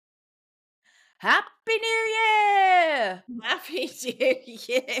Happy New Year! Happy New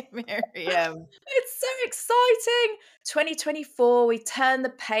Year, Miriam. It's so exciting. 2024, we turn the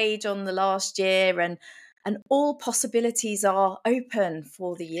page on the last year and all possibilities are open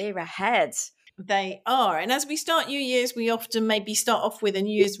for the year ahead. They are. And as we start New Year's, we often maybe start off with a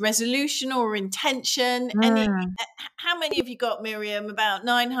New Year's resolution or intention. Mm. How many have you got, Miriam? About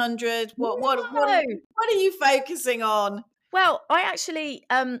 900? No. What are you focusing on? Well,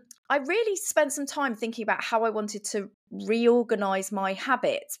 I really spent some time thinking about how I wanted to reorganize my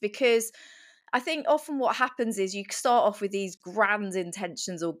habits because I think often what happens is you start off with these grand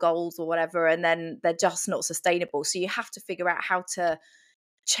intentions or goals or whatever, and then they're just not sustainable. So you have to figure out how to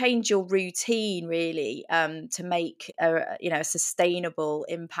change your routine really to make a sustainable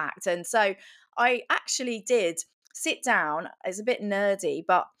impact. And so I actually did sit down. It's a bit nerdy,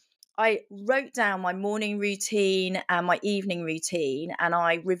 but I wrote down my morning routine and my evening routine, and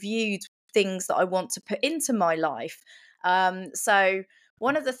I reviewed things that I want to put into my life. So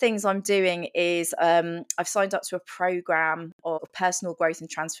one of the things I'm doing is I've signed up to a program of personal growth and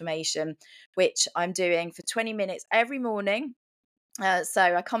transformation, which I'm doing for 20 minutes every morning. So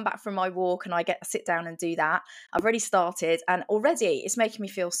I come back from my walk and I get sit down and do that. I've already started, and already it's making me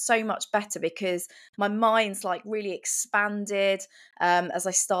feel so much better because my mind's like really expanded as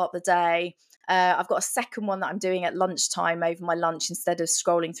I start the day. I've got a second one that I'm doing at lunchtime over my lunch instead of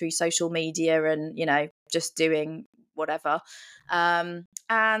scrolling through social media and just doing whatever. And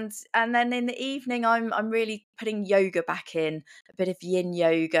then in the evening, I'm really putting yoga back in, a bit of yin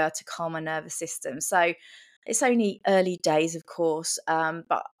yoga to calm my nervous system. So it's only early days, of course,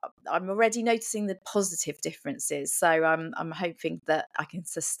 but I'm already noticing the positive differences. So I'm hoping that I can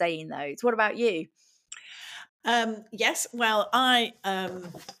sustain those. What about you? Yes, well, I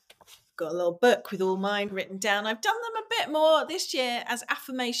got a little book with all mine written down. I've done them a bit more this year as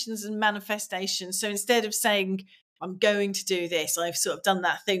affirmations and manifestations. So instead of saying, I'm going to do this, I've sort of done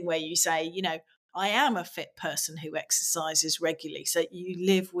that thing where you say, I am a fit person who exercises regularly. So you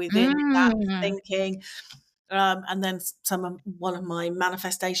live within that Mm. thinking. And then one of my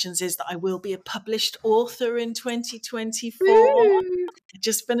manifestations is that I will be a published author in 2024. Woo! I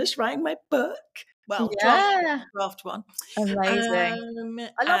just finished writing my book. Well, Yeah, draft one.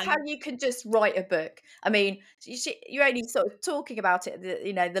 amazing. I love how And you can just write a book. I mean, you're only sort of talking about it,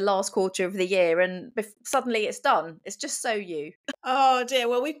 the last quarter of the year, and suddenly it's done. It's just so you. oh dear,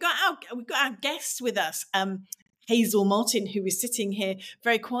 well we've got our guest with us. Hazel Martin, who is sitting here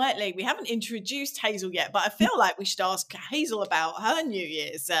very quietly. We haven't introduced Hazel yet, but I feel like we should ask Hazel about her New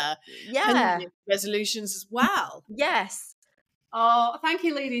Yeah. Year's resolutions as well. Yes. Oh, thank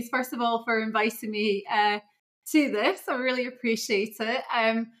you, ladies, first of all, for inviting me to this. I really appreciate it.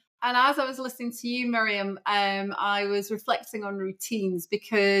 And as I was listening to you, Miriam, I was reflecting on routines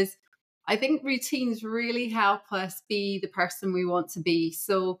because I think routines really help us be the person we want to be.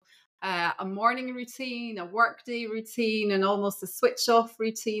 So, a morning routine, a workday routine, and almost a switch off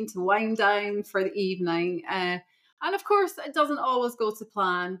routine to wind down for the evening. And of course, it doesn't always go to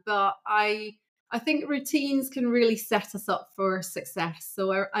plan, but I think routines can really set us up for success.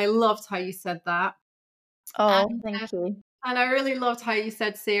 So I loved how you said that. Oh, And, thank you. and I really loved how you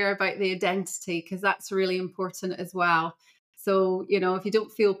said, Sarah, about the identity, because that's really important as well. So, if you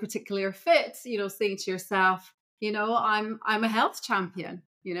don't feel particularly fit, saying to yourself, I'm a health champion.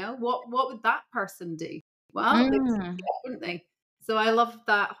 What would that person do? Well, they would Mm. do it, wouldn't they? So I love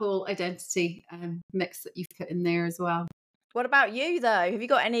that whole identity mix that you've put in there as well. What about you, though? Have you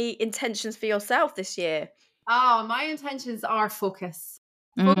got any intentions for yourself this year? Oh, my intentions are focus.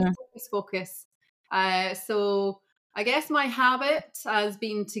 Focus, Mm. focus, focus. So I guess my habit has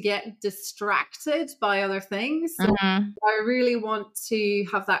been to get distracted by other things. So Mhm. I really want to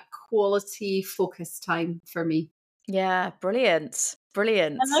have that quality focus time for me. Yeah, brilliant.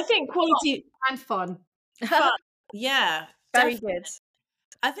 Brilliant. And I think quality And fun. fun, yeah, Very definitely. good.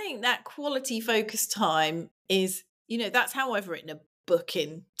 I think that quality focus time is, that's how I've written a book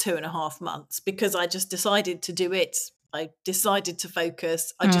in 2.5 months because I just decided to do it. I decided to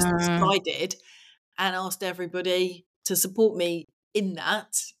focus. I just Mm. decided and asked everybody to support me in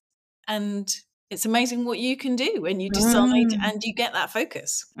that. And it's amazing what you can do when you decide Mm. and you get that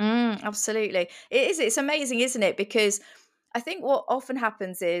focus. Absolutely. It is. It's amazing, isn't it? Because I think what often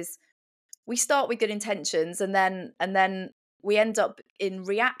happens is we start with good intentions and then we end up in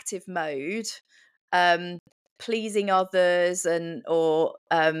reactive mode, um, pleasing others or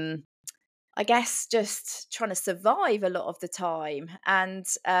I guess just trying to survive a lot of the time. And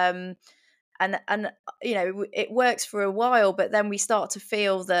it works for a while, but then we start to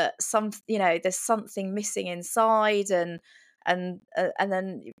feel that there's something missing inside, and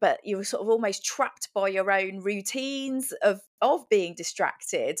then but you're sort of almost trapped by your own routines of being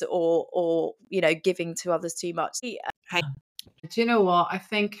distracted or giving to others too much. Hey. Do you know what? I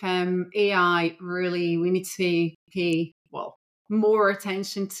think AI really, we need to pay, well, more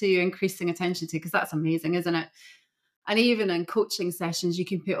attention to, increasing attention to, because that's amazing, isn't it? And even in coaching sessions, you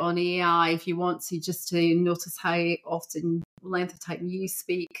can put on AI if you want to, just to notice how often, length of time you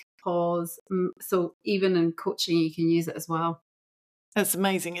speak, pause. So even in coaching, you can use it as well. That's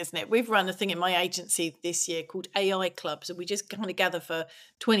amazing, isn't it? We've run a thing in my agency this year called AI Club. So we just kind of gather for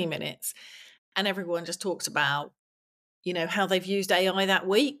 20 minutes and everyone just talks about, how they've used AI that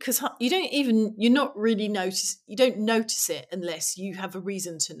week. Because you don't notice it unless you have a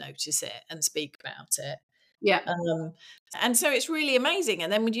reason to notice it and speak about it. Yeah. And so it's really amazing.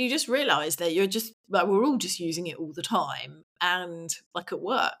 And then when you just realize that you're just like, we're all just using it all the time. And like at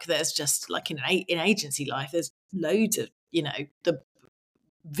work, there's just like in agency life, there's loads of, the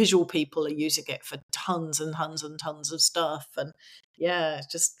visual people are using it for tons and tons and tons of stuff. And yeah,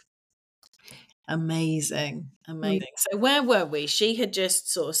 it's just amazing. So where were we? She had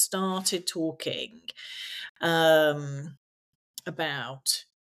just sort of started talking about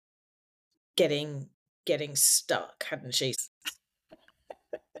getting stuck, hadn't she?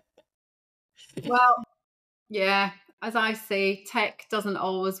 Well, yeah, as I say, tech doesn't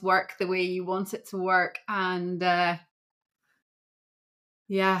always work the way you want it to work. And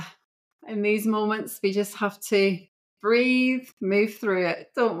yeah, in these moments, we just have to breathe, move through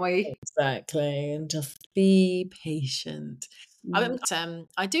it, don't we? Exactly, and just be patient. I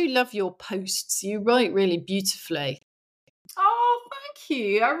do love your posts. You write really beautifully. Oh, thank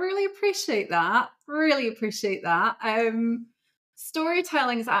you. I really appreciate that. Really appreciate that.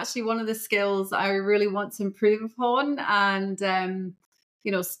 Storytelling is actually one of the skills I really want to improve upon, and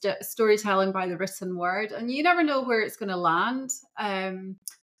storytelling by the written word. And you never know where it's going to land.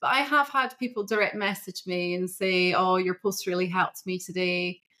 But I have had people direct message me and say, "Oh, your post really helped me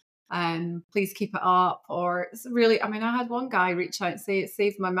today. Please keep it up." Or it's really, I mean, I had one guy reach out and say it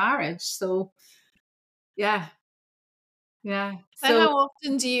saved my marriage. So yeah. Yeah. So So how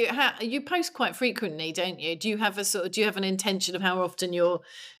often do you post quite frequently, don't you? Do you have an intention of how often you're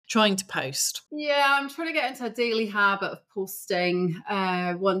trying to post? yeah, I'm trying to get into a daily habit of posting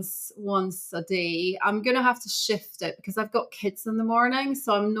once a day. I'm gonna have to shift it because I've got kids in the morning.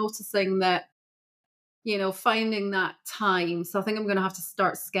 So I'm noticing that, finding that time. So I think I'm gonna have to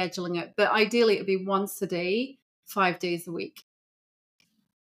start scheduling it. But ideally it'd be once a day, 5 days a week.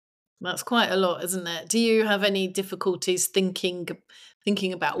 That's quite a lot, isn't it? Do you have any difficulties thinking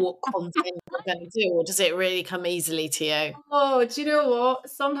about what content you're going to do, or does it really come easily to you? Oh, do you know what?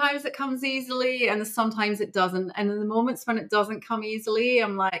 Sometimes it comes easily and sometimes it doesn't. And in the moments when it doesn't come easily,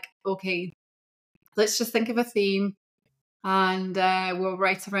 I'm like, okay, let's just think of a theme and we'll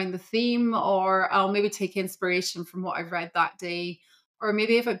write around the theme, or I'll maybe take inspiration from what I've read that day. Or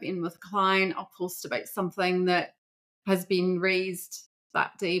maybe if I've been with a client, I'll post about something that has been raised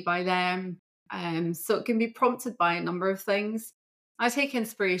that day by them. So it can be prompted by a number of things. I take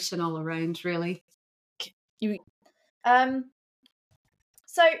inspiration all around, really. So it's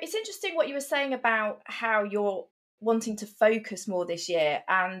interesting what you were saying about how you're wanting to focus more this year,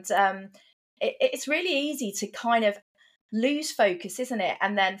 and it's really easy to kind of lose focus, isn't it?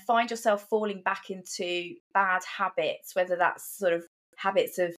 And then find yourself falling back into bad habits, whether that's sort of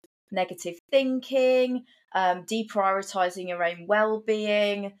habits of negative thinking, deprioritizing your own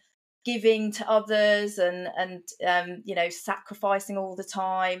well-being, giving to others, and sacrificing all the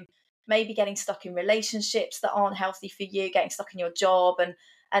time, maybe getting stuck in relationships that aren't healthy for you, getting stuck in your job,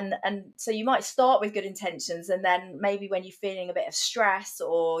 and so you might start with good intentions, and then maybe when you're feeling a bit of stress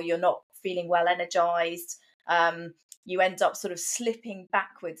or you're not feeling well energized, you end up sort of slipping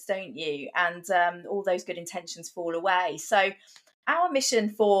backwards, don't you? And all those good intentions fall away. So our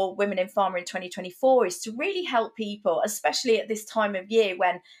mission for Women in Pharma in 2024 is to really help people, especially at this time of year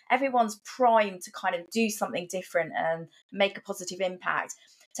when everyone's primed to kind of do something different and make a positive impact,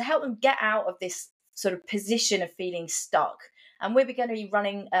 to help them get out of this sort of position of feeling stuck. And we're going to be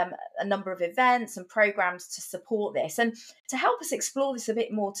running a number of events and programs to support this. And to help us explore this a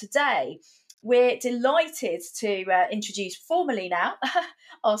bit more today, we're delighted to introduce formally now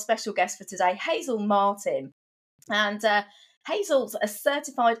our special guest for today, Hazel Martin. And Hazel's a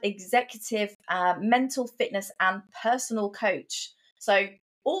certified executive mental fitness and personal coach. So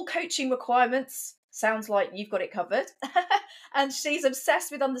all coaching requirements, sounds like you've got it covered. And she's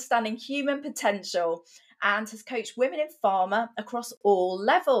obsessed with understanding human potential and has coached women in pharma across all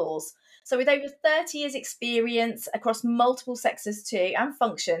levels. So with over 30 years experience across multiple sectors too and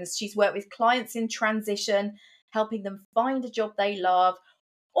functions, she's worked with clients in transition, helping them find a job they love,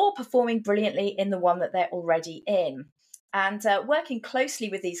 or performing brilliantly in the one that they're already in. And working closely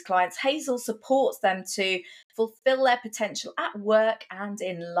with these clients, Hazel supports them to fulfill their potential at work and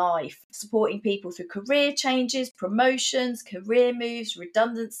in life, supporting people through career changes, promotions, career moves,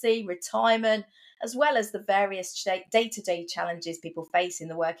 redundancy, retirement, as well as the various day-to-day challenges people face in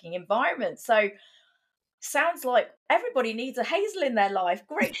the working environment. So sounds like everybody needs a Hazel in their life.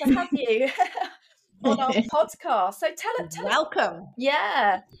 Great to have you on our podcast. So tell us, Welcome.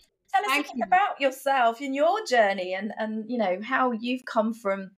 yeah, tell us a Thank bit you. about yourself and your journey, and you know how you've come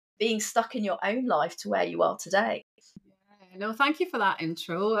from being stuck in your own life to where you are today. No, thank you for that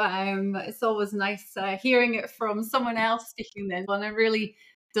intro. It's always nice hearing it from someone else speaking this, and I'm really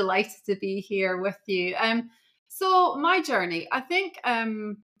delighted to be here with you. So my journey, I think,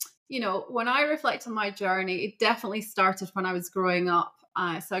 when I reflect on my journey, it definitely started when I was growing up.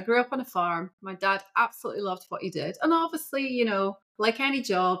 So I grew up on a farm. My dad absolutely loved what he did, and obviously, like any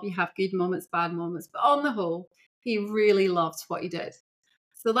job, you have good moments, bad moments, but on the whole, he really loved what he did.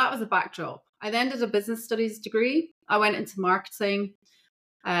 So that was a backdrop. I then did a business studies degree. I went into marketing,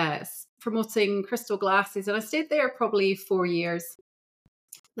 promoting crystal glasses, and I stayed there probably 4 years.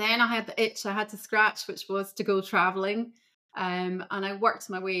 Then I had the itch I had to scratch, which was to go traveling. And I worked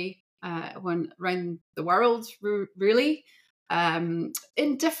my way around the world, really,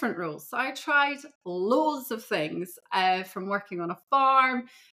 in different roles. So I tried loads of things, from working on a farm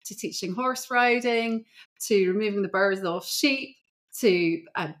to teaching horse riding to removing the burrs off sheep to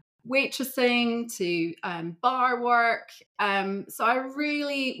waitressing to bar work. So I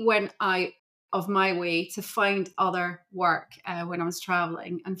really went out of my way to find other work when I was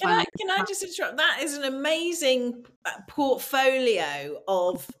traveling. And Can I just interrupt? That is an amazing portfolio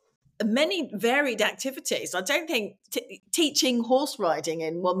of many varied activities. I don't think teaching horse riding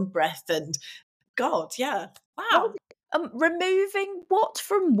in one breath, and God, yeah, wow. Removing what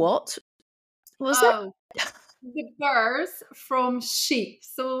from what was it? The burrs from sheep.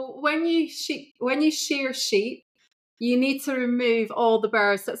 So when you shear sheep, you need to remove all the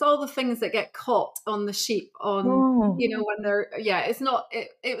burrs. So it's all the things that get caught on the sheep Oh. when they're, it's not,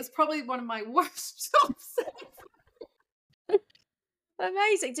 it was probably one of my worst jobs.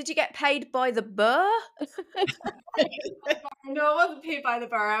 Amazing. Did you get paid by the burr? No, I wasn't paid by the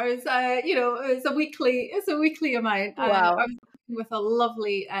burr. I was, it's a weekly amount. Wow. I was working with a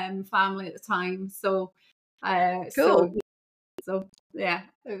lovely family at the time. So, Cool. so yeah,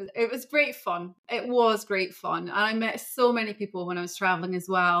 it was great fun. It was great fun. And I met so many people when I was traveling as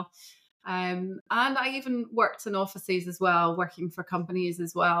well. And I even worked in offices as well, working for companies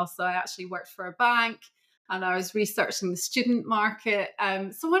as well. So I actually worked for a bank and I was researching the student market.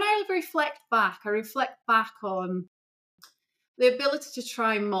 So when I reflect back on the ability to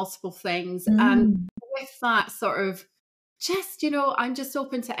try multiple things. And with that sort of just, I'm just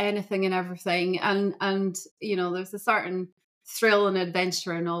open to anything and everything. And there's a certain thrill and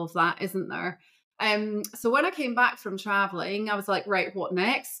adventure and all of that, isn't there? So when I came back from traveling, I was like, right, what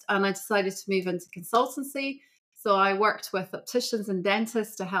next? And I decided to move into consultancy. So I worked with opticians and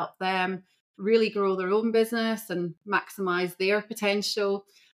dentists to help them really grow their own business and maximize their potential.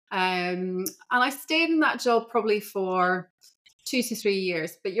 And I stayed in that job probably for 2 to 3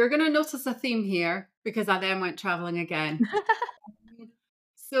 years, but you're going to notice a theme here because I then went traveling again.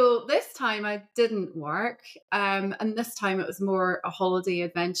 So this time I didn't work, and this time it was more a holiday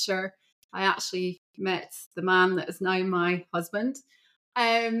adventure. I actually met the man that is now my husband,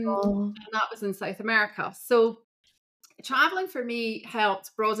 and that was in South America. So traveling for me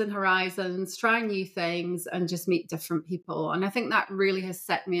helped broaden horizons, try new things, and just meet different people. And I think that really has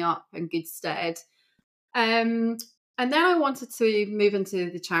set me up in good stead. And then I wanted to move into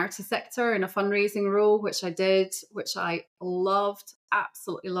the charity sector in a fundraising role, which I did, which I loved,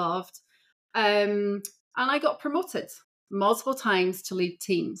 absolutely loved. And I got promoted multiple times to lead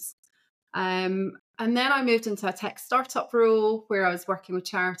teams. And then I moved into a tech startup role where I was working with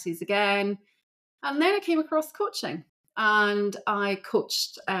charities again. And then I came across coaching and I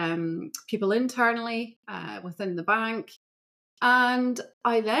coached people internally within the bank. And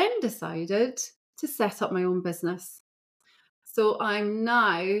I then decided to set up my own business. So I'm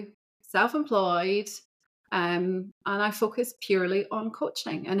now self-employed, and I focus purely on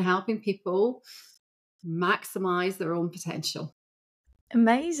coaching and helping people maximize their own potential.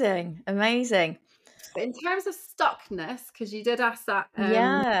 Amazing. But in terms of stuckness, because you did ask that.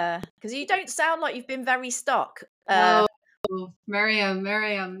 Yeah, because you don't sound like you've been very stuck. No, Miriam,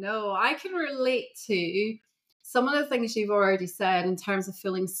 no, I can relate to some of the things you've already said in terms of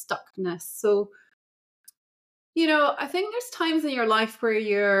feeling stuckness. So I think there's times in your life where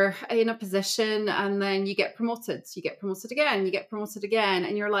you're in a position and then you get promoted. You get promoted again, you get promoted again,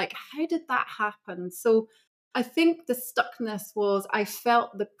 and you're like, how did that happen? So I think the stuckness was I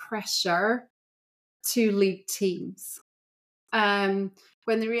felt the pressure to lead teams.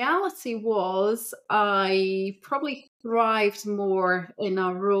 When the reality was, I probably thrived more in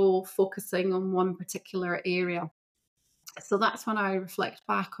a role focusing on one particular area. So that's when I reflect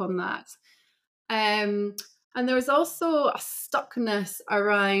back on that. Um, and there was also a stuckness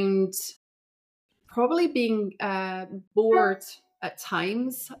around probably being bored at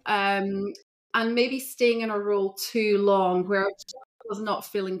times, and maybe staying in a role too long where I just was not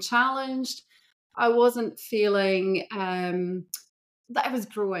feeling challenged. I wasn't feeling that I was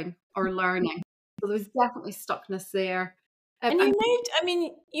growing or learning. So there was definitely stuckness there. And you And moved. I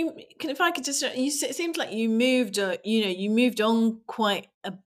mean, if I could just, it seems like you moved. You moved on quite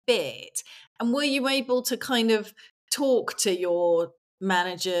a bit. And were you able to kind of talk to your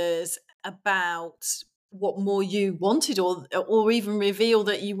managers about what more you wanted, or even reveal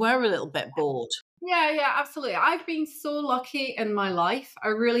that you were a little bit bored? yeah, absolutely. I've been so lucky in my life. I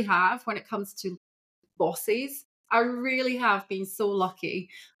really have when it comes to bosses. I really have been so lucky.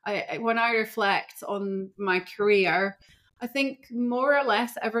 When I reflect on my career, I think more or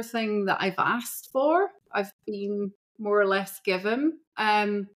less everything that I've asked for, I've been more or less given.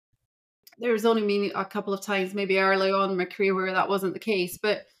 There's only been a couple of times, maybe early on in my career, where that wasn't the case.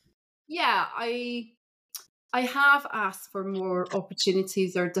 But yeah, I have asked for more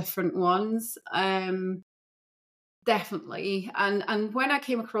opportunities or different ones. Definitely. And when I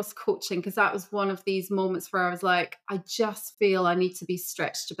came across coaching, because that was one of these moments where I was like, I just feel I need to be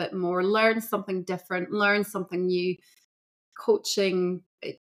stretched a bit more, learn something different, learn something new. Coaching,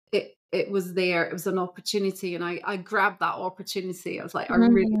 it was there. It was an opportunity, and I grabbed that opportunity. I was like, I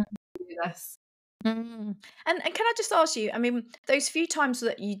really Mm, want to do this. mm. And can I just ask you, I mean, those few times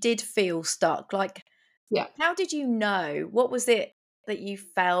that you did feel stuck, like, Yeah. how did you know? What was it that you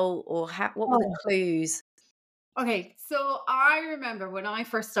felt, or what were the Oh. clues? Okay, so I remember when I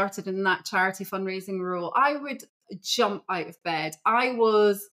first started in that charity fundraising role, I would jump out of bed. I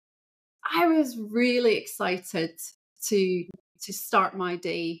was really excited to to start my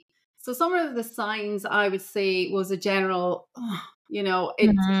day. So some of the signs I would say was a general,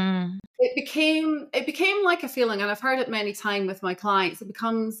 Mm, it became like a feeling, and I've heard it many times with my clients. It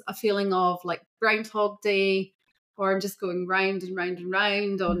becomes a feeling of like Groundhog Day, or I'm just going round and round and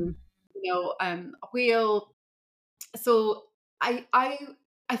round on a wheel. So I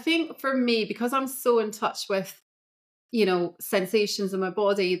think for me, because I'm so in touch with sensations in my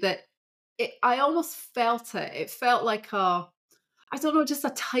body, that I almost felt it. It felt like I don't know, just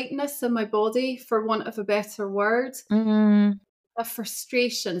a tightness in my body, for want of a better word, mm, a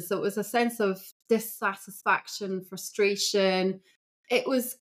frustration. So it was a sense of dissatisfaction, frustration. It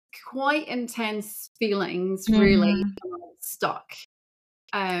was quite intense feelings, really, mm, when I was stuck.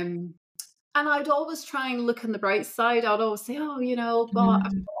 Um, and I'd always try and look on the bright side. I'd always say, "Oh, but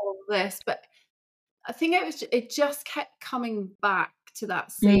I've mm, got all of this." But I think it just kept coming back to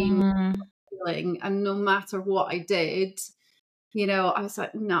that same mm. feeling, and no matter what I did, I was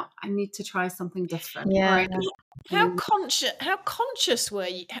like, "No, I need to try something different." Or Yeah. I need How something. conscious were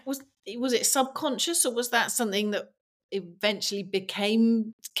you? Was it subconscious, or was that something that eventually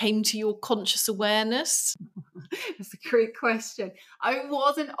came to your conscious awareness? It's a great question. I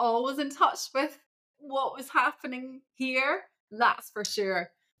wasn't always in touch with what was happening here. That's for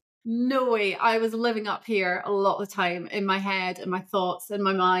sure. No way. I was living up here a lot of the time in my head, in my thoughts, in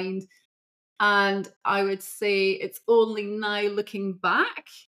my mind. And I would say it's only now looking back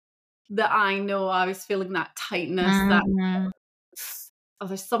that I know I was feeling that tightness, that, Mm, oh,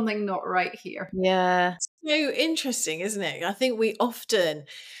 there's something not right here. yeah. So interesting, isn't it? I think we often,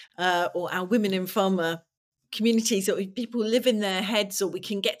 or our women in pharma communities, that people live in their heads, or we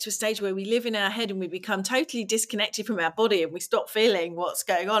can get to a stage where we live in our head and we become totally disconnected from our body, and we stop feeling what's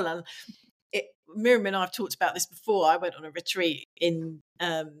going on. And Miriam and I have talked about this before. I went on a retreat in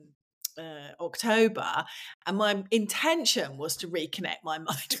October, and my intention was to reconnect my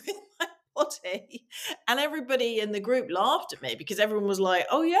mind with my body. And everybody in the group laughed at me, because everyone was like,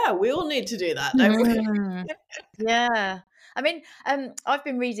 "Oh yeah, we all need to do that, don't we?" Mm, yeah. I mean, I've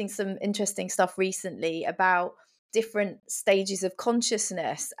been reading some interesting stuff recently about different stages of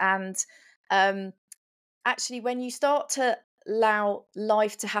consciousness, and um, actually, when you start to allow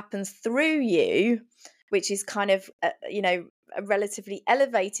life to happen through you, which is kind of a relatively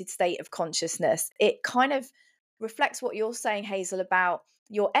elevated state of consciousness, it kind of reflects what you're saying, Hazel, about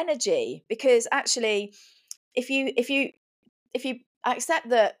your energy. Because actually, if you accept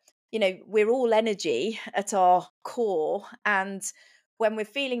that we're all energy at our core. And when we're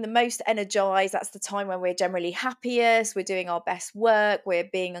feeling the most energized, that's the time when we're generally happiest, we're doing our best work, we're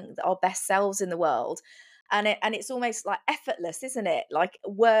being our best selves in the world. And it's almost like effortless, isn't it? Like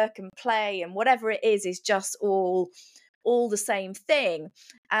work and play and whatever it is just all the same thing.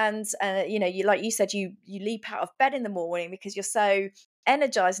 And you, like you said, you leap out of bed in the morning because you're so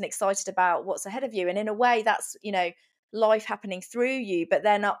energized and excited about what's ahead of you. And in a way, that's life happening through you. But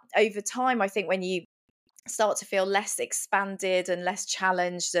then over time, I think when you start to feel less expanded and less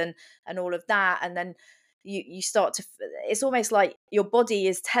challenged and all of that, and then you start to, it's almost like your body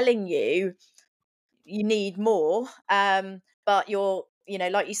is telling you you need more, but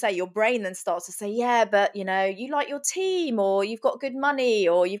like you say, your brain then starts to say, yeah, but you like your team, or you've got good money,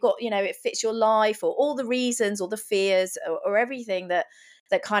 or you've got, it fits your life, or all the reasons or the fears, or everything that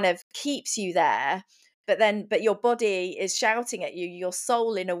kind of keeps you there. But your body is shouting at you, your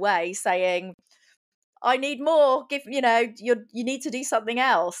soul in a way, saying, I need more. You need to do something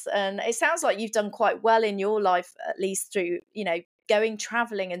else. And it sounds like you've done quite well in your life, at least through, going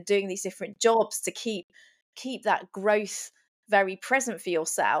traveling and doing these different jobs to keep that growth very present for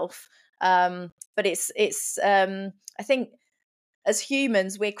yourself. But it's I think as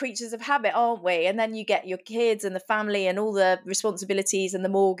humans, we're creatures of habit, aren't we? And then you get your kids and the family and all the responsibilities and the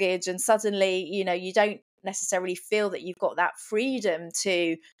mortgage, and suddenly, you don't necessarily feel that you've got that freedom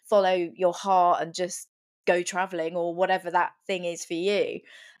to follow your heart and just go traveling or whatever that thing is for you.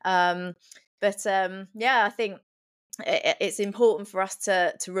 Yeah, I think it's important for us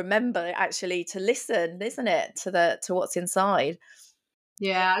to remember, actually, to listen, isn't it, to what's inside.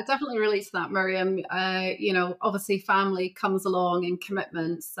 Yeah, I definitely relate to that, Miriam. Obviously family comes along and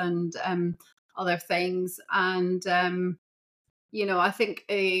commitments and other things. And I think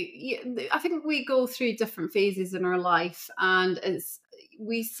we go through different phases in our life, and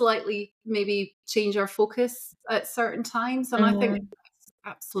we slightly maybe change our focus at certain times, and I think that's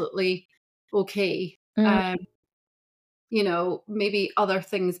absolutely okay. Mm, Maybe other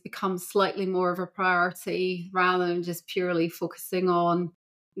things become slightly more of a priority rather than just purely focusing on,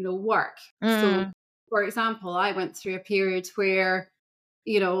 work. So, mm, for example, I went through a period where,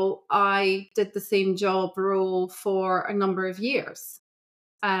 I did the same job role for a number of years,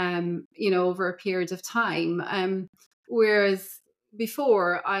 over a period of time. Whereas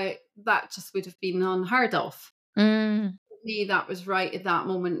before, that just would have been unheard of. mm, For me, that was right at that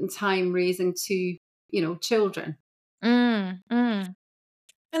moment in time, raising two, children. mm.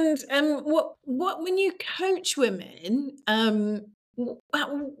 And what when you coach women,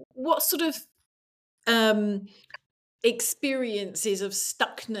 what sort of experiences of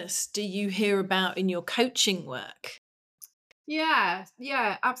stuckness do you hear about in your coaching work? Yeah,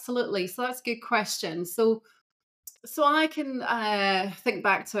 yeah, absolutely. So that's a good question. So I can think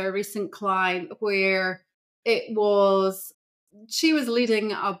back to a recent client where she was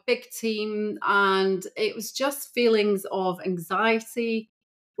leading a big team, and it was just feelings of anxiety,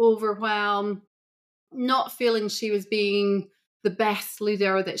 overwhelm, not feeling she was being the best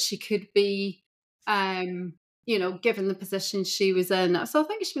leader that she could be, given the position she was in. So I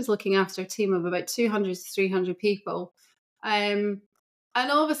think she was looking after a team of about 200 to 300 people. Um, and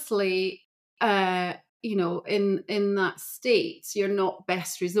obviously, in that state, you're not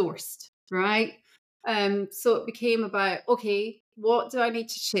best resourced, right? So it became about, okay, what do I need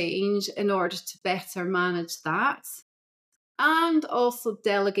to change in order to better manage that? And also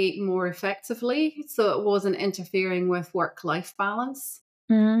delegate more effectively, so it wasn't interfering with work-life balance.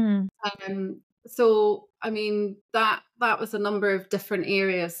 Mm, So I mean, that was a number of different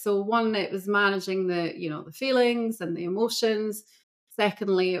areas. So one, it was managing the feelings and the emotions.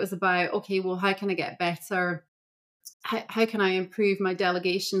 Secondly, it was about, okay, well, how can I get better? How can I improve my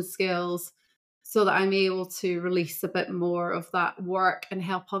delegation skills so that I'm able to release a bit more of that work and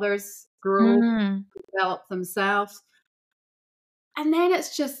help others grow, mm, develop themselves? And then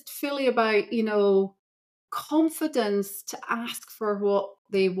it's just fully about, confidence to ask for what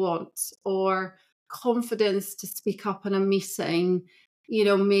they want, or confidence to speak up in a meeting.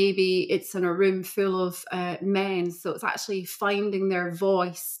 Maybe it's in a room full of men. So it's actually finding their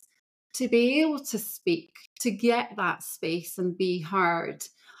voice to be able to speak, to get that space and be heard,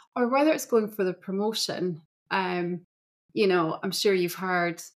 or whether it's going for the promotion. I'm sure you've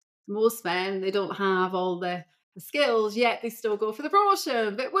heard most men, they don't have all the skills, yet they still go for the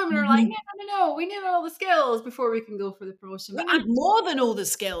promotion. But women are like, Mhm. no, no, no, no, we need all the skills before we can go for the promotion. We But need more than all the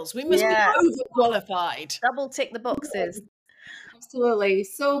skills. We must be yeah, overqualified. double tick the boxes. absolutely.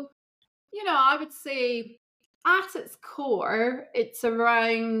 So, I would say at its core, it's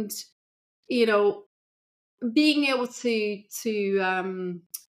around, you know, being able to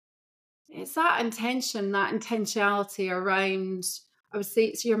it's that intention, that intentionality around, I would say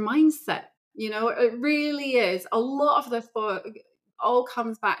it's your mindset. You know, it really is. A lot of this book all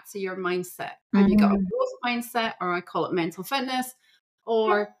comes back to your mindset. Have you got a Mm. growth mindset, or I call it mental fitness,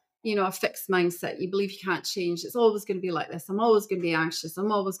 or, you know, a fixed mindset? You believe you can't change. It's always going to be like this. I'm always going to be anxious.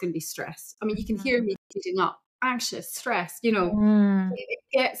 I'm always going to be stressed. I mean, you can hear me heating up, anxious, stressed, you know, Mm. it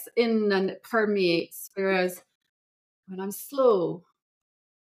gets in and it permeates. Whereas when I'm slow,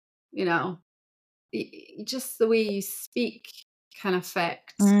 you know, just the way you speak can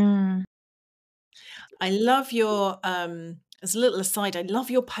affect. Mm. I love your as a little aside, I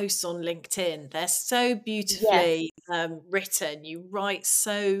love your posts on LinkedIn. They're so Yes. beautifully written. You write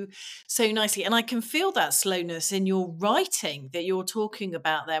so nicely, and I can feel that slowness in your writing that you're talking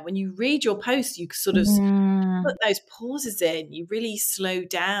about there. When you read your posts, you sort of Mm. put those pauses in. You really slow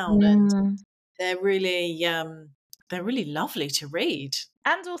down, and Mm. they're really lovely to read.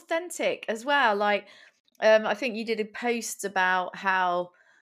 And authentic as well. Like, I think you did a post about how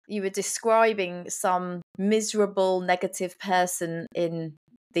you were describing some miserable, negative person in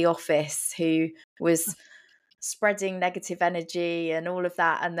the office who was spreading negative energy and all of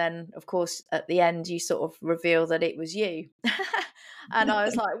that. And then, of course, at the end, you sort of reveal that it was you. And I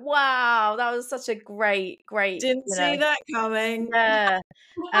was like, wow, that was such a great, Didn't see that coming. yeah.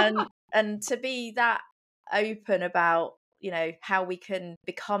 And to be that open about, how we can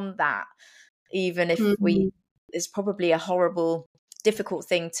become that, even if we, Mhm. is probably a horrible, difficult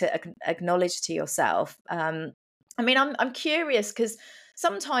thing to acknowledge to yourself. I mean, I'm curious because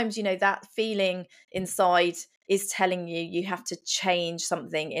sometimes, that feeling inside is telling you you have to change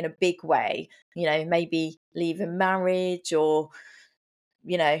something in a big way, maybe leave a marriage, or,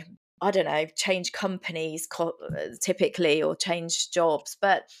 I don't know, change companies typically, or change jobs.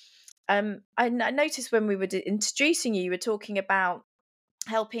 But I noticed when we were introducing you, you were talking about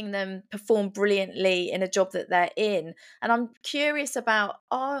helping them perform brilliantly in a job that they're in. And I'm curious about,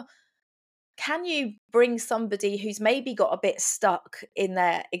 can you bring somebody who's maybe got a bit stuck in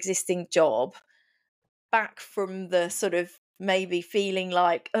their existing job back from the sort of maybe feeling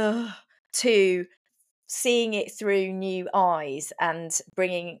like, ugh, to seeing it through new eyes and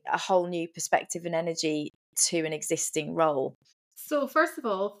bringing a whole new perspective and energy to an existing role? So first of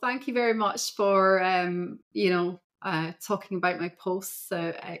all, thank you very much for talking about my posts,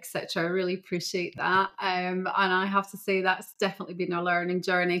 etc. I really appreciate that. And I have to say that's definitely been a learning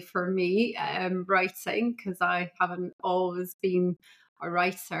journey for me, writing, because I haven't always been a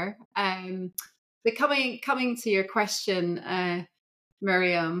writer. But coming to your question,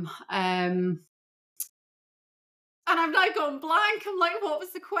 Miriam, and I've now gone blank. I'm like, what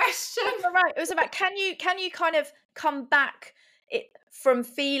was the question? That's all right. It was about, can you kind of come back from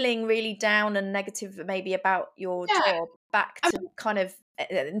feeling really down and negative, maybe about your Yeah, job, back I to kind of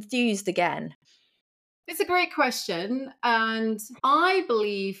enthused again? It's a great question, and I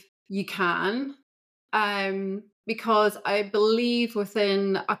believe you can, because I believe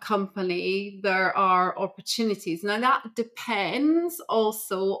within a company there are opportunities. Now that depends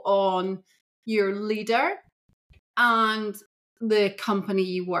also on your leader and the company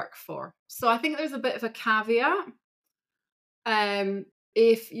you work for. So I think there's a bit of a caveat. um,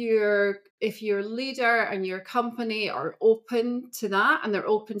 if your leader and your company are open to that, and they're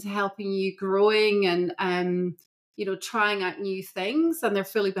open to helping you growing and trying out new things, and they're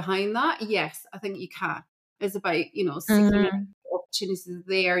fully behind that, yes, I think you can. It's about seeking out Mm. opportunities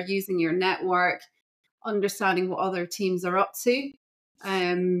there, using your network, understanding what other teams are up to.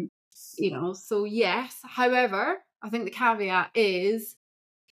 So yes. However, I think the caveat is,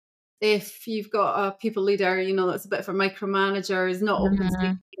 if you've got a people leader, that's a bit of a micromanager, is not open to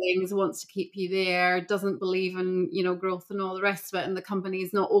new Mm. things, wants to keep you there, doesn't believe in, growth and all the rest of it, and the company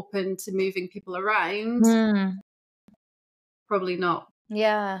is not open to moving people around, Mm. probably not.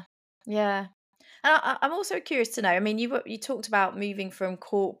 Yeah, yeah. And I'm also curious to know. I mean, you talked about moving from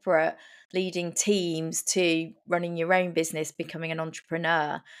corporate leading teams to running your own business, becoming an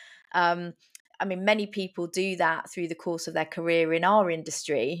entrepreneur. Um, I mean, many people do that through the course of their career in our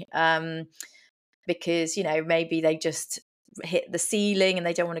industry, because maybe they just hit the ceiling and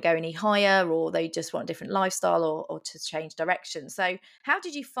they don't want to go any higher, or they just want a different lifestyle, or to change direction. So, how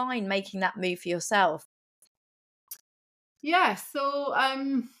did you find making that move for yourself? Yeah, so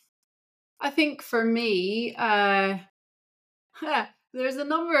I think for me, there's a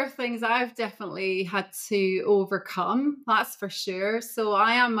number of things I've definitely had to overcome, that's for sure. So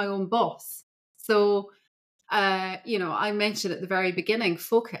I am my own boss. So I mentioned at the very beginning,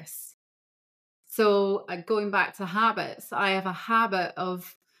 focus. So going back to habits, I have a habit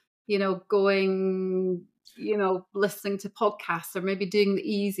of, going listening to podcasts or maybe doing the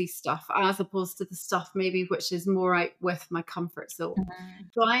easy stuff as opposed to the stuff maybe which is more out with my comfort zone.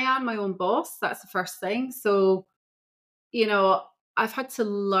 So I am my own boss. That's the first thing. So, I've had to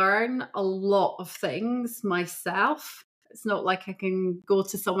learn a lot of things myself. It's not like I can go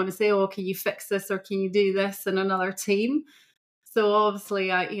to someone and say, oh, can you fix this or can you do this in another team? So obviously,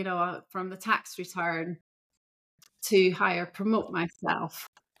 from the tax return to hire, promote myself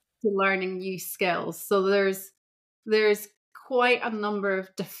to learning new skills. So there's quite a number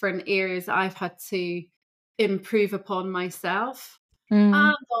of different areas I've had to improve upon myself. And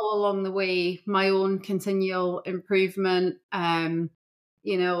all along the way, my own continual improvement. So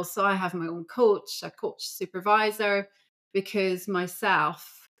I have my own coach, a coach supervisor, because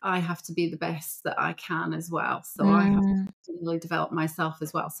myself, I have to be the best that I can as well. So I have to continually develop myself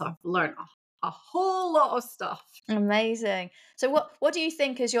as well. So I've learned a whole lot of stuff. Amazing. So what do you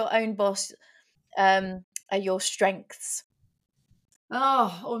think as your own boss are your strengths?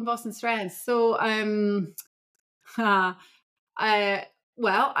 Oh, own boss and strengths. So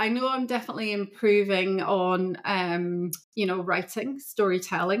well, I know I'm definitely improving on writing,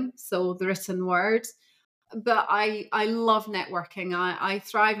 storytelling, so the written word. But I love networking. I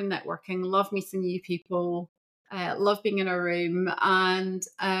thrive in networking, love meeting new people, love being in a room. And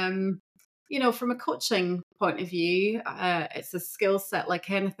from a coaching point of view, it's a skill set like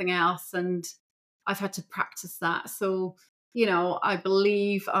anything else, and I've had to practice that. So, I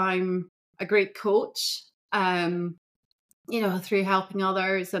believe I'm a great coach. Through helping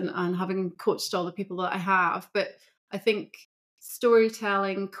others and having coached all the people that I have. But I think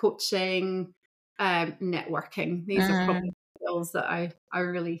storytelling, coaching, networking, these are probably skills that I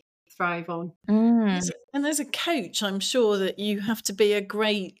really thrive on. And as a coach, I'm sure that you have to be a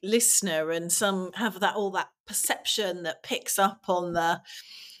great listener and some have all that perception that picks up on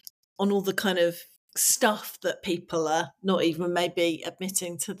all the kind of stuff that people are not even maybe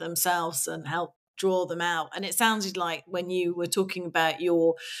admitting to themselves and help draw them out. And it sounded like when you were talking about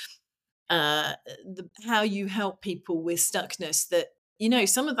your how you help people with stuckness, that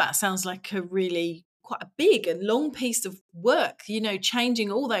some of that sounds like a really quite a big and long piece of work.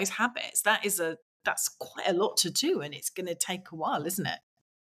 Changing all those habits, that's quite a lot to do, and it's going to take a while, isn't it?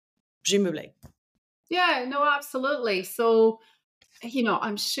 Presumably. Yeah, no, absolutely. So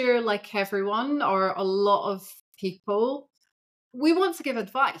I'm sure like everyone or a lot of people, we want to give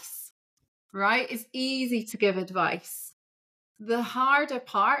advice, right? It's easy to give advice. The harder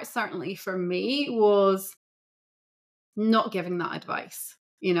part, certainly for me, was not giving that advice,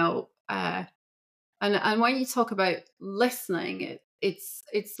 and when you talk about listening, it's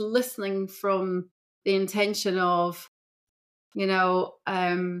listening from the intention of,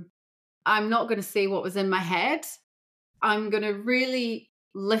 I'm not going to say what was in my head. I'm going to really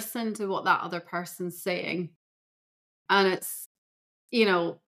listen to what that other person's saying. And it's,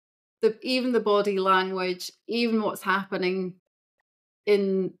 even the body language, even what's happening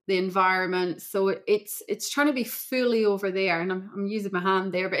in the environment. So it's trying to be fully over there. And I'm using my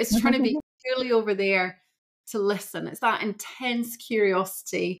hand there, but it's trying to be fully over there to listen. It's that intense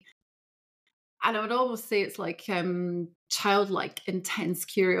curiosity. And I would almost say it's like childlike, intense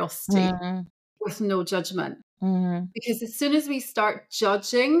curiosity with no judgment. Because as soon as we start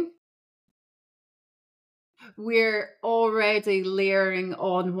judging, we're already layering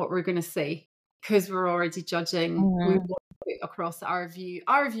on what we're going to say because we're already judging. We want to put across our view.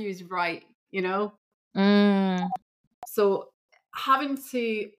 Our view is right, So having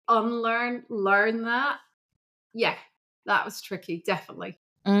to learn that, yeah, that was tricky, definitely.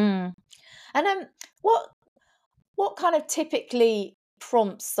 And what kind of typically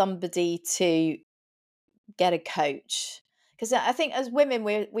prompts somebody to get a coach? Because I think as women,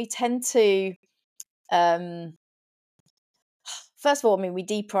 we tend to, first of all, I mean, we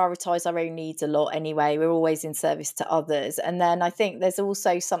deprioritize our own needs a lot anyway. We're always in service to others. And then I think there's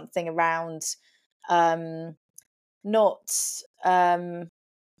also something around maybe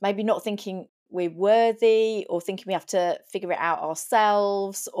not thinking we're worthy, or thinking we have to figure it out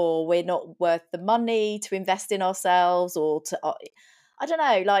ourselves, or we're not worth the money to invest in ourselves, or to I don't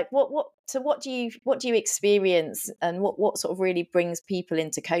know, like what do you experience, and what sort of really brings people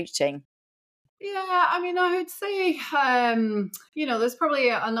into coaching? Yeah, I mean, I would say, there's probably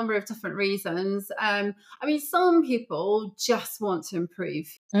a number of different reasons. I mean, some people just want to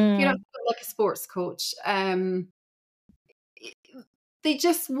improve. Like a sports coach, they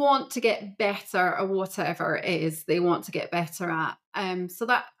just want to get better at whatever it is they want to get better at. So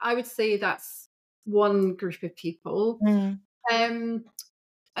that I would say that's one group of people.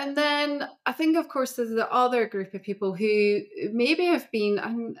 And then I think, of course, there's the other group of people who maybe have been,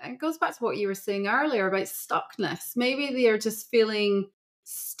 and it goes back to what you were saying earlier about stuckness. Maybe they are just feeling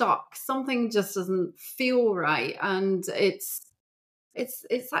stuck. Something just doesn't feel right, and it's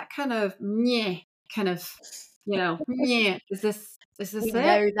that kind of meh, kind of, meh. Is this We it?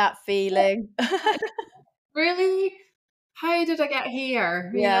 know that feeling. Really? How did I get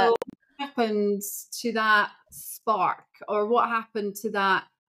here? Yeah. What happened to that spark, or what happened to that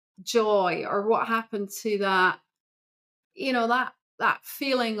joy, or what happened to that, that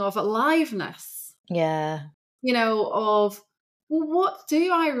feeling of aliveness, Yeah. of, well, what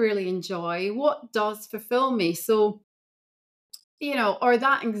do I really enjoy? What does fulfill me? So, or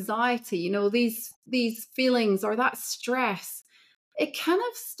that anxiety, these feelings, or that stress, it kind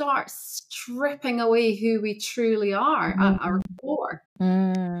of starts stripping away who we truly are at our core.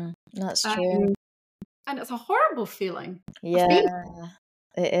 That's true. Um, and it's a horrible feeling. I Yeah, feel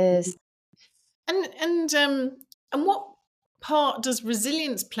it is. And what part does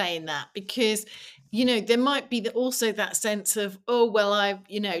resilience play in that? Because there might be also that sense of, oh well, I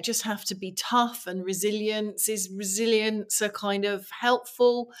just have to be tough and resilience. Is resilience a kind of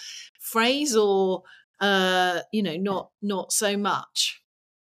helpful phrase, or not so much?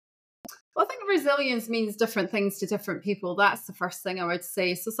 Well, I think resilience means different things to different people. That's the first thing I would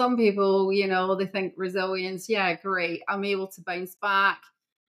say. So some people, they think resilience, yeah, great, I'm able to bounce back,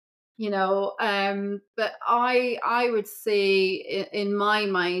 but I would say in my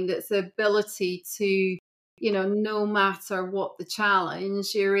mind, it's the ability to, no matter what the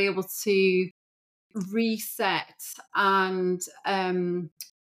challenge, you're able to reset, and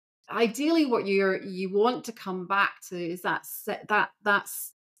ideally what you want to come back to is that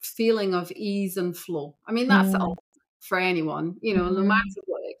feeling of ease and flow. I mean, that's Mm, for anyone, no matter mm,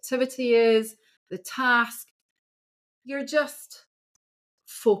 what the activity is, the task, you're just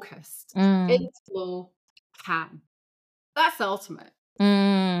focused, in mm, flow, calm. That's the ultimate.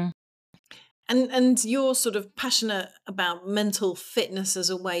 mm. And you're sort of passionate about mental fitness as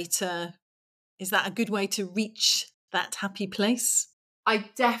a way to, is that a good way to reach that happy place? I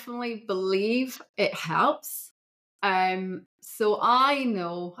definitely believe it helps. So I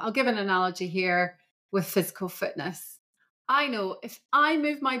know, I'll give an analogy here with physical fitness. I know if I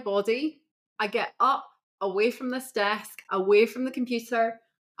move my body, I get up, away from this desk, away from the computer,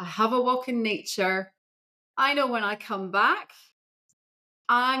 I have a walk in nature. I know when I come back,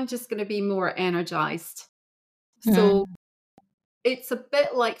 I'm just going to be more energized. So Mm, it's a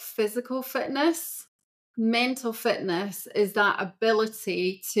bit like physical fitness. Mental fitness is that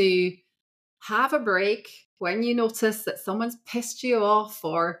ability to have a break when you notice that someone's pissed you off,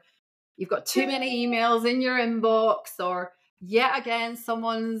 or you've got too many emails in your inbox, or yet again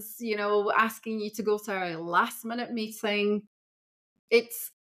someone's asking you to go to a last minute meeting. It's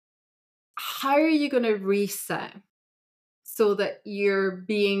how are you going to reset so that you're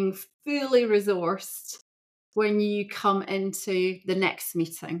being fully resourced when you come into the next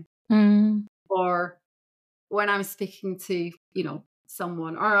meeting, mm, or when I'm speaking to,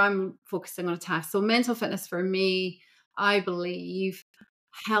 someone, or I'm focusing on a task. So mental fitness for me, I believe,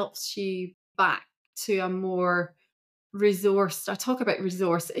 helps you back to a more resourced. I talk about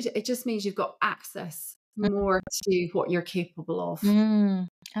resource. It just means you've got access more to what you're capable of.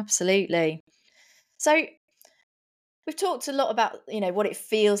 absolutely. So we've talked a lot about, what it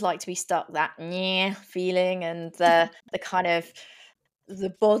feels like to be stuck, that yeah feeling, and the kind of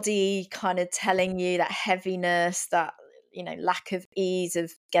the body kind of telling you that heaviness, that lack of ease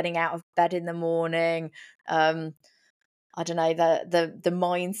of getting out of bed in the morning. I don't know, the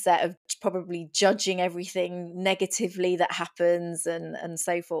mindset of probably judging everything negatively that happens, and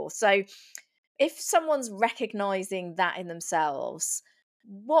so forth. So if someone's recognizing that in themselves,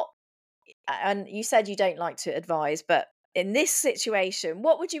 what and you said you don't like to advise, but in this situation,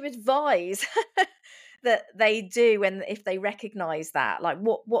 what would you advise that they do when if they recognize that? Like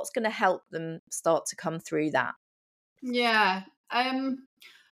what's going to help them start to come through that? Yeah.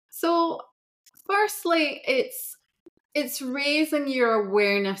 So firstly, it's raising your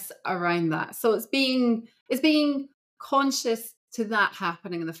awareness around that. So it's being conscious to that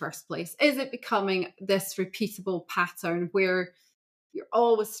happening in the first place. Is it becoming this repeatable pattern where you're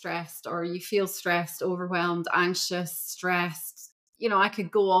always stressed, or you feel stressed, overwhelmed, anxious, stressed? I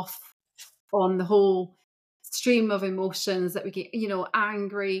could go off on the whole stream of emotions that we get,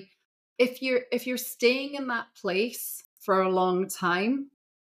 angry. If you're staying in that place for a long time,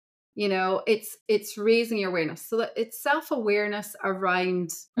 it's raising your awareness, so that it's self-awareness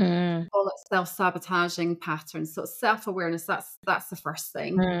around, Mm, call it self-sabotaging patterns. So it's self-awareness, that's the first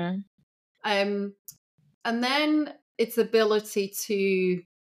thing. mm, um and then its ability to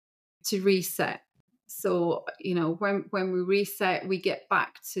to reset. So, you know, when we reset, we get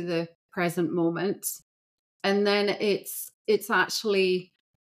back to the present moment. And then it's actually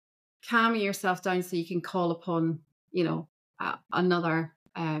calming yourself down so you can call upon, you know, another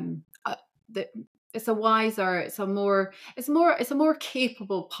it's a wiser, it's a more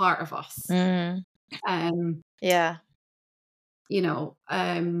capable part of us. Yeah. You know,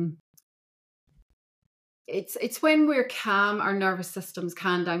 it's when we're calm, our nervous system's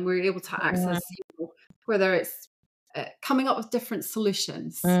calm down, we're able to access, you know, whether it's coming up with different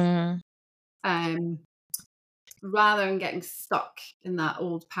solutions, rather than getting stuck in that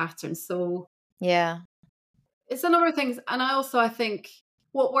old pattern. So yeah, it's a number of things. And I think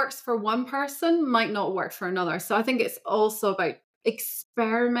what works for one person might not work for another. So I think it's also about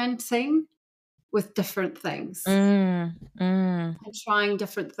experimenting with different things and trying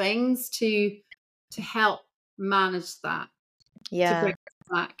different things to help manage that, to bring it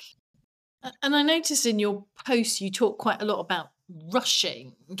back. And I noticed in your post you talk quite a lot about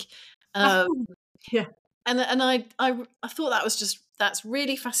rushing. Yeah. And I thought that's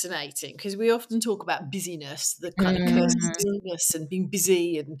really fascinating, because we often talk about busyness, the kind of curse of busyness and being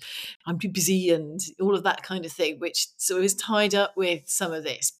busy, and I'm too busy and all of that kind of thing, which sort of is tied up with some of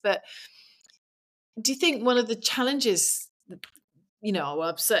this. But do you think one of the challenges, you know,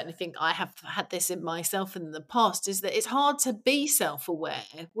 well, I certainly think I have had this in myself in the past, is that it's hard to be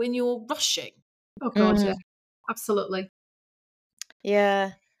self-aware when you're rushing? Oh God, yeah, absolutely.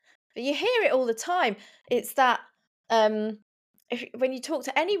 Yeah. But you hear it all the time. It's that when you talk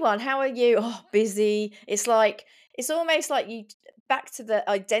to anyone, how are you? Oh, busy. It's like, it's almost like you, back to the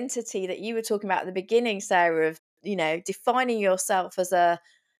identity that you were talking about at the beginning, Sarah, of, you know, defining yourself as a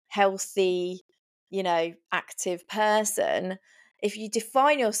healthy, you know, active person. If you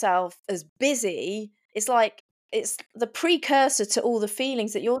define yourself as busy, it's like, it's the precursor to all the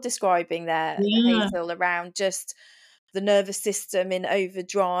feelings that you're describing there, Yeah. Hazel, around just the nervous system in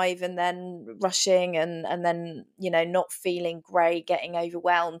overdrive, and then rushing, and then, you know, not feeling great, getting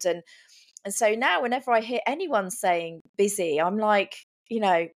overwhelmed. And so now whenever I hear anyone saying busy, I'm like, you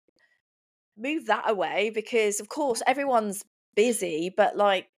know, move that away, because of course everyone's busy, but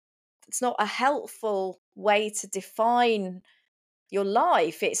like, it's not a helpful way to define your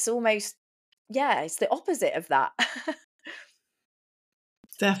life. It's almost, yeah, it's the opposite of that.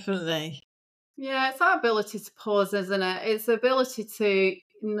 Definitely. Yeah, it's that ability to pause, isn't it? It's the ability to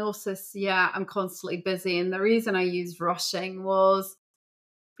notice, yeah, I'm constantly busy. And the reason I used rushing was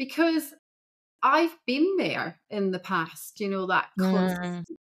because I've been there in the past, you know, that constant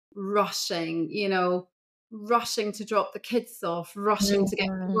rushing, you know, rushing to drop the kids off, rushing to get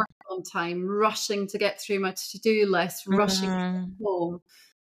to work on time, rushing to get through my to-do list, rushing to get home.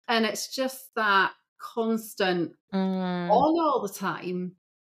 And it's just that constant on all the time.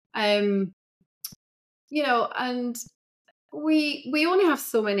 You know, and we only have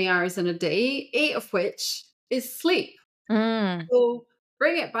so many hours in a day, 8 of which is sleep. So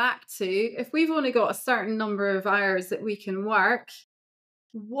bring it back to, if we've only got a certain number of hours that we can work,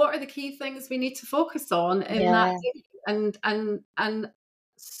 what are the key things we need to focus on in that day, and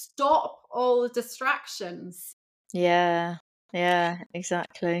stop all the distractions. Yeah,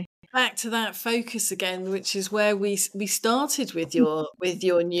 exactly. Back to that focus again, which is where we started with your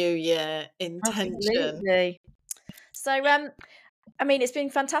New Year intention. Absolutely. So, I mean, it's been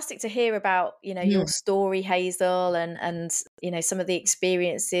fantastic to hear about, you know, your story, Hazel, and you know, some of the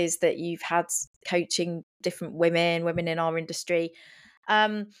experiences that you've had coaching different women in our industry.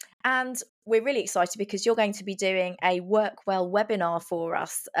 And we're really excited because you're going to be doing a Work Well webinar for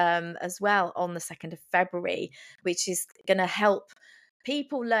us as well on the 2nd of February, which is going to help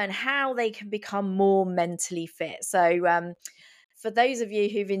people learn how they can become more mentally fit. So for those of you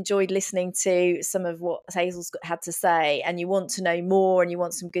who've enjoyed listening to some of what Hazel's had to say, and you want to know more, and you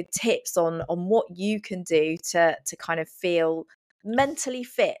want some good tips on what you can do to kind of feel mentally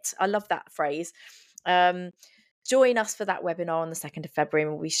fit, I love that phrase. Join us for that webinar on the 2nd of February,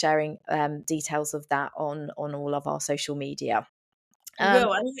 and we'll be sharing details of that on all of our social media.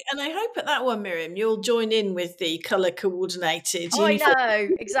 Well, and I hope at that one, Miriam, you'll join in with the colour coordinated uniform. I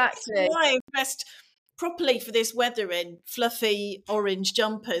know, exactly. I'm dressed properly for this weather in fluffy orange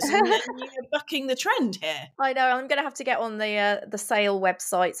jumpers, and you're bucking the trend here. I know. I'm going to have to get on the sale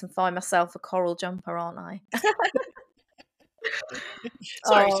websites and find myself a coral jumper, aren't I?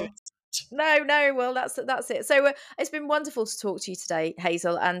 Sorry. No. Well, that's it. So it's been wonderful to talk to you today,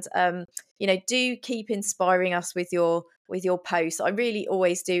 Hazel, and you know, do keep inspiring us with your posts. I really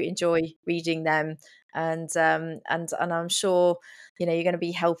always do enjoy reading them, and I'm sure you're going to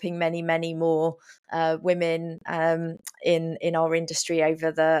be helping many more women in our industry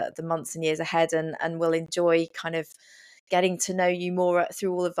over the months and years ahead, and we'll enjoy kind of getting to know you more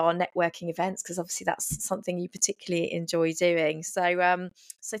through all of our networking events, because obviously that's something you particularly enjoy doing. So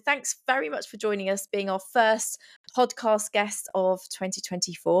thanks very much for joining us, being our first podcast guest of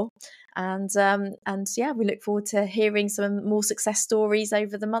 2024, and yeah, we look forward to hearing some more success stories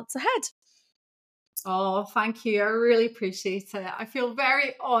over the months ahead. Oh, thank you. I really appreciate it. I feel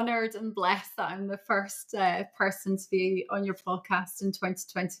very honoured and blessed that I'm the first person to be on your podcast in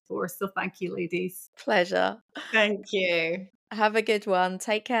 2024. So thank you, ladies. Pleasure. Thank you. Have a good one.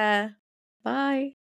 Take care. Bye.